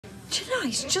Do you know,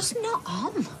 it's just not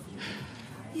on.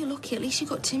 You're lucky, at least you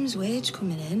got Tim's wage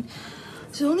coming in.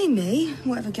 It's only me,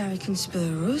 whatever Gary can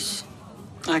spur us.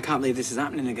 I can't believe this is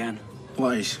happening again.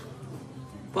 What is?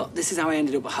 Well, this is how I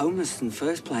ended up homeless in the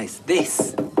first place.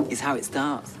 This is how it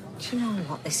starts. Do you know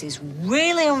what? This is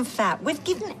really unfair. We've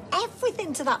given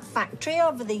everything to that factory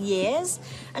over the years,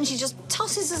 and she just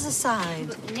tosses us aside.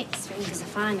 But Nick's fingers are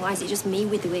fine. Why is it just me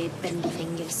with the weird bendy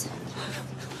fingers?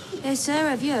 Hey, Sarah,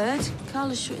 have you heard?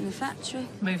 Carla's shutting the factory.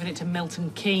 Moving it to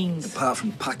Milton Keynes. Apart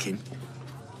from packing.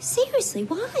 Seriously,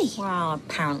 why? Well,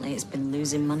 apparently it's been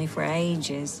losing money for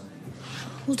ages.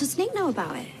 Well, does Nick know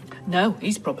about it? No,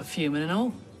 he's proper fuming and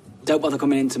all. Don't bother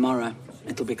coming in tomorrow.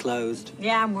 It'll be closed.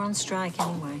 Yeah, and we're on strike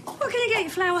anyway. What can I get you,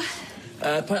 Flower?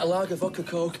 Pint of lager, vodka,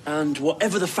 coke, and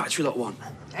whatever the factory lot want.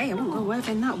 Hey, I won't go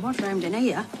working that wad round in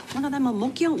here. One of them will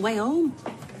mug you on the way home.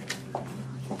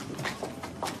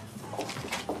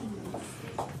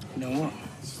 You know what?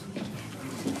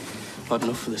 Bad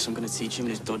enough for this. I'm going to teach him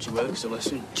and his dodgy works a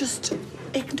lesson. Just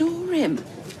ignore him.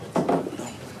 No.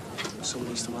 Someone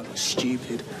needs to wipe that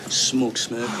stupid, smug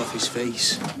smirk off his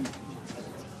face.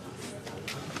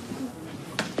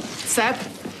 Seb,